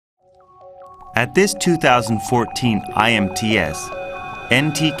At this 2014 IMTS,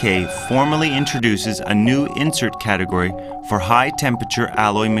 NTK formally introduces a new insert category for high-temperature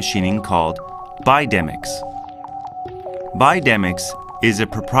alloy machining called BIDEMICS. BIDEMICS is a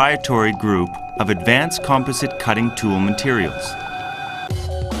proprietary group of advanced composite cutting tool materials.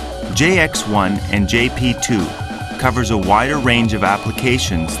 JX1 and JP2 covers a wider range of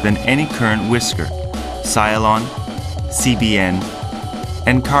applications than any current Whisker, Cylon, CBN,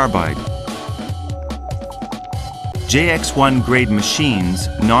 and Carbide. JX1 grade machines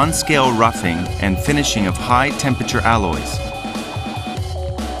non-scale roughing and finishing of high-temperature alloys.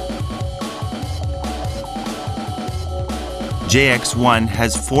 JX1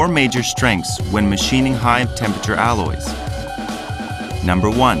 has four major strengths when machining high-temperature alloys. Number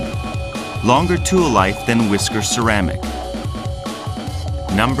 1. Longer tool life than Whisker ceramic.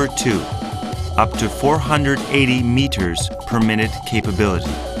 Number 2. Up to 480 meters per minute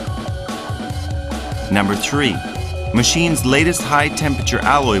capability. Number 3. Machines latest high-temperature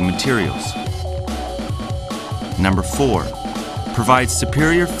alloy materials. Number 4. Provides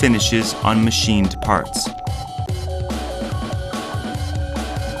superior finishes on machined parts.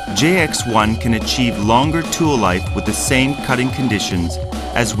 JX1 can achieve longer tool life with the same cutting conditions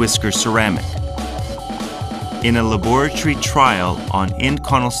as Whisker ceramic. In a laboratory trial on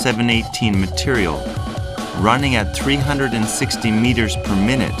Inconel 718 material running at 360 meters per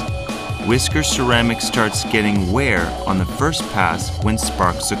minute, Whisker ceramic starts getting wear on the first pass when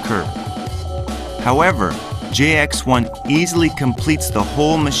sparks occur. However, JX1 easily completes the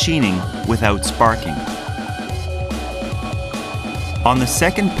whole machining without sparking. On the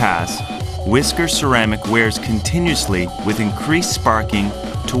second pass, Whisker ceramic wears continuously with increased sparking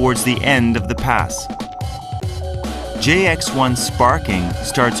towards the end of the pass. JX1 sparking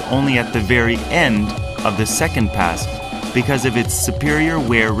starts only at the very end of the second pass because of its superior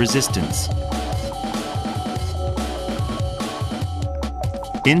wear resistance.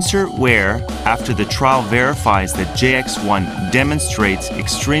 Insert wear after the trial verifies that JX1 demonstrates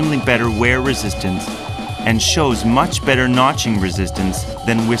extremely better wear resistance and shows much better notching resistance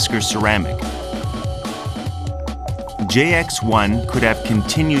than Whisker ceramic. JX1 could have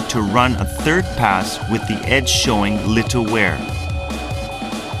continued to run a third pass with the edge showing little wear.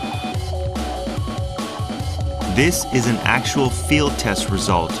 This is an actual field test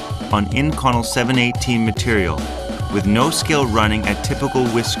result on Inconel 718 material with no scale running at typical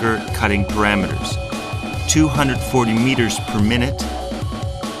Whisker cutting parameters: 240 meters per minute,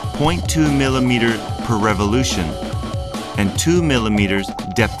 0.2 millimeter per revolution, and 2 millimeters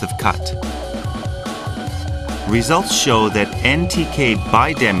depth of cut. Results show that NTK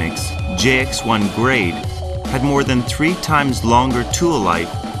BIDEMICS JX1 grade had more than 3 times longer tool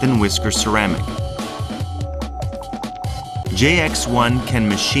life than Whisker ceramic. JX1 can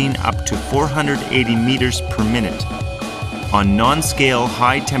machine up to 480 meters per minute on non-scale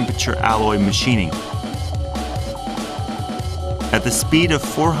high-temperature alloy machining. At the speed of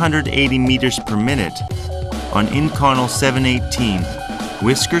 480 meters per minute on Inconel 718,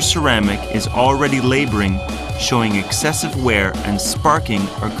 Whisker ceramic is already laboring, showing excessive wear, and sparking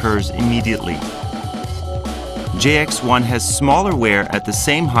occurs immediately. JX1 has smaller wear at the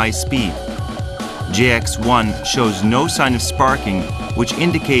same high speed. JX1 shows no sign of sparking, which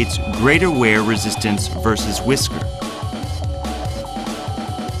indicates greater wear resistance versus Whisker.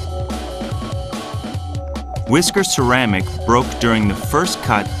 Whisker ceramic broke during the first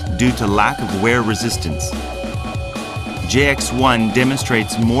cut due to lack of wear resistance. JX1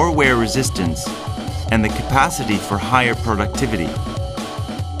 demonstrates more wear resistance and the capacity for higher productivity.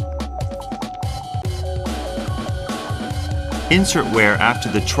 Insert wear after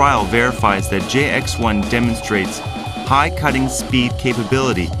the trial verifies that JX1 demonstrates high cutting speed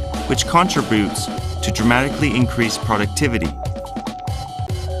capability, which contributes to dramatically increased productivity.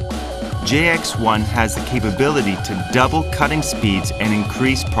 JX1 has the capability to double cutting speeds and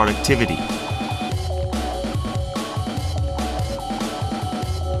increase productivity.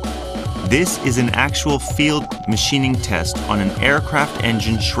 This is an actual field machining test on an aircraft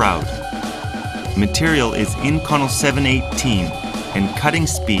engine shroud. Material is Inconel 718 and cutting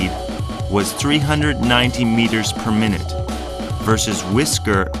speed was 390 meters per minute versus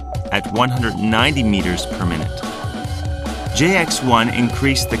Whisker at 190 meters per minute. JX1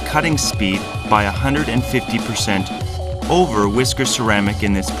 increased the cutting speed by 150% over Whisker ceramic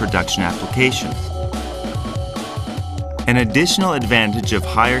in this production application. An additional advantage of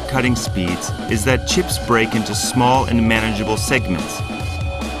higher cutting speeds is that chips break into small and manageable segments.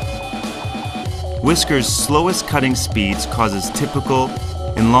 Whisker's slowest cutting speeds causes typical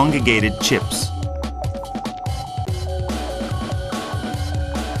elongated chips.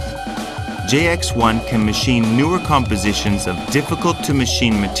 JX1 can machine newer compositions of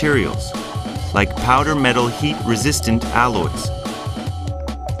difficult-to-machine materials, like powder metal heat-resistant alloys.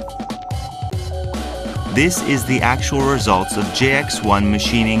 This is the actual results of JX1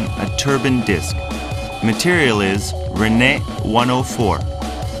 machining a turbine disc. Material is Rene 104.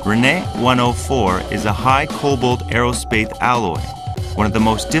 Rene 104 is a high cobalt aerospace alloy, one of the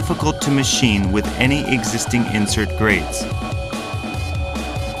most difficult to machine with any existing insert grades.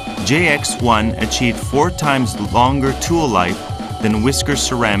 JX1 achieved 4 times longer tool life than Whisker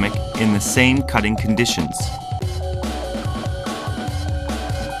ceramic in the same cutting conditions.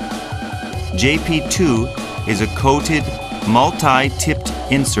 JP2 is a coated, multi-tipped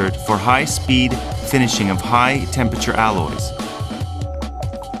insert for high-speed finishing of high-temperature alloys.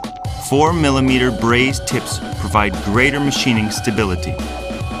 4 mm brazed tips provide greater machining stability.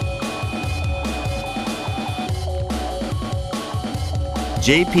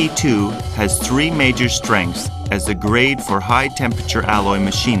 JP2 has 3 major strengths as the grade for high-temperature alloy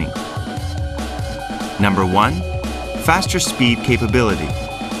machining. Number 1, faster speed capability.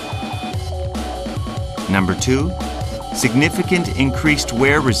 Number 2, significant increased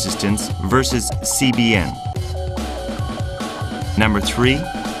wear resistance versus CBN. Number 3,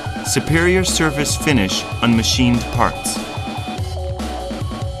 superior surface finish on machined parts.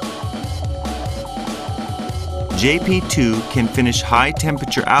 JP2 can finish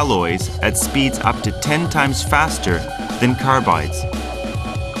high-temperature alloys at speeds up to 10 times faster than carbides.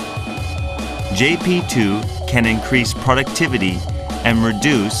 JP2 can increase productivity and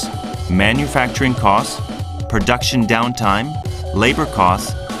reduce manufacturing costs, production downtime, labor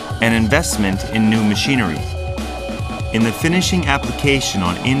costs, and investment in new machinery. In the finishing application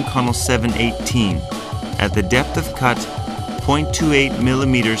on Inconel 718, at the depth of cut 0.28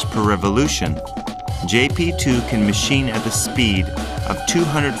 mm per revolution, JP2 can machine at the speed of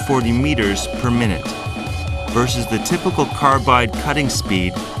 240 meters per minute versus the typical carbide cutting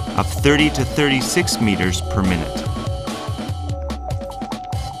speed of 30 to 36 meters per minute.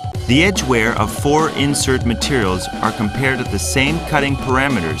 The edge wear of 4 insert materials are compared at the same cutting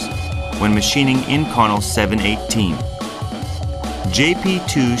parameters when machining Inconel 718.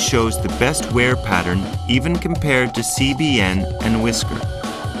 JP2 shows the best wear pattern even compared to CBN and Whisker.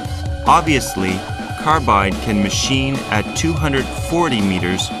 Obviously, Carbide can machine at 240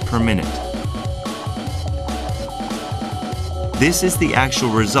 meters per minute. This is the actual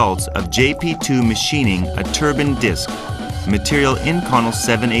results of JP2 machining a turbine disc, material Inconel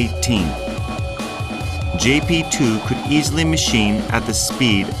 718. JP2 could easily machine at the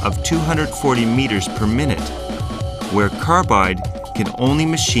speed of 240 meters per minute, where Carbide can only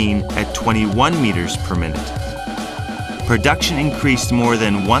machine at 21 meters per minute. Production increased more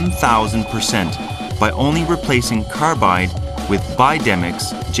than 1,000% by only replacing Carbide with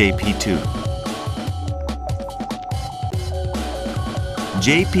BIDEMICS JP2.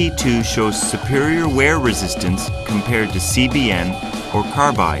 JP2 shows superior wear resistance compared to CBN or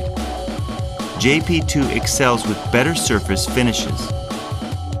Carbide. JP2 excels with better surface finishes.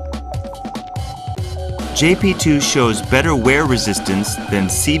 JP2 shows better wear resistance than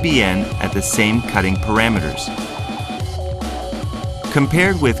CBN at the same cutting parameters.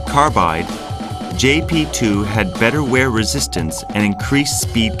 Compared with Carbide, JP2 had better wear resistance and increased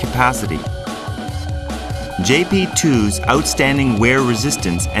speed capacity. JP2's outstanding wear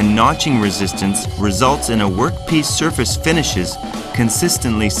resistance and notching resistance results in a workpiece surface finishes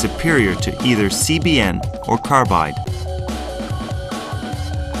consistently superior to either CBN or Carbide.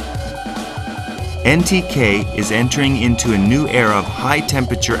 NTK is entering into a new era of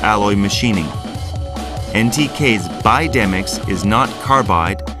high-temperature alloy machining. NTK's BIDEMICS is not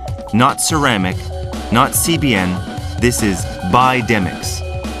Carbide, not ceramic, not CBN, this is BIDEMICS.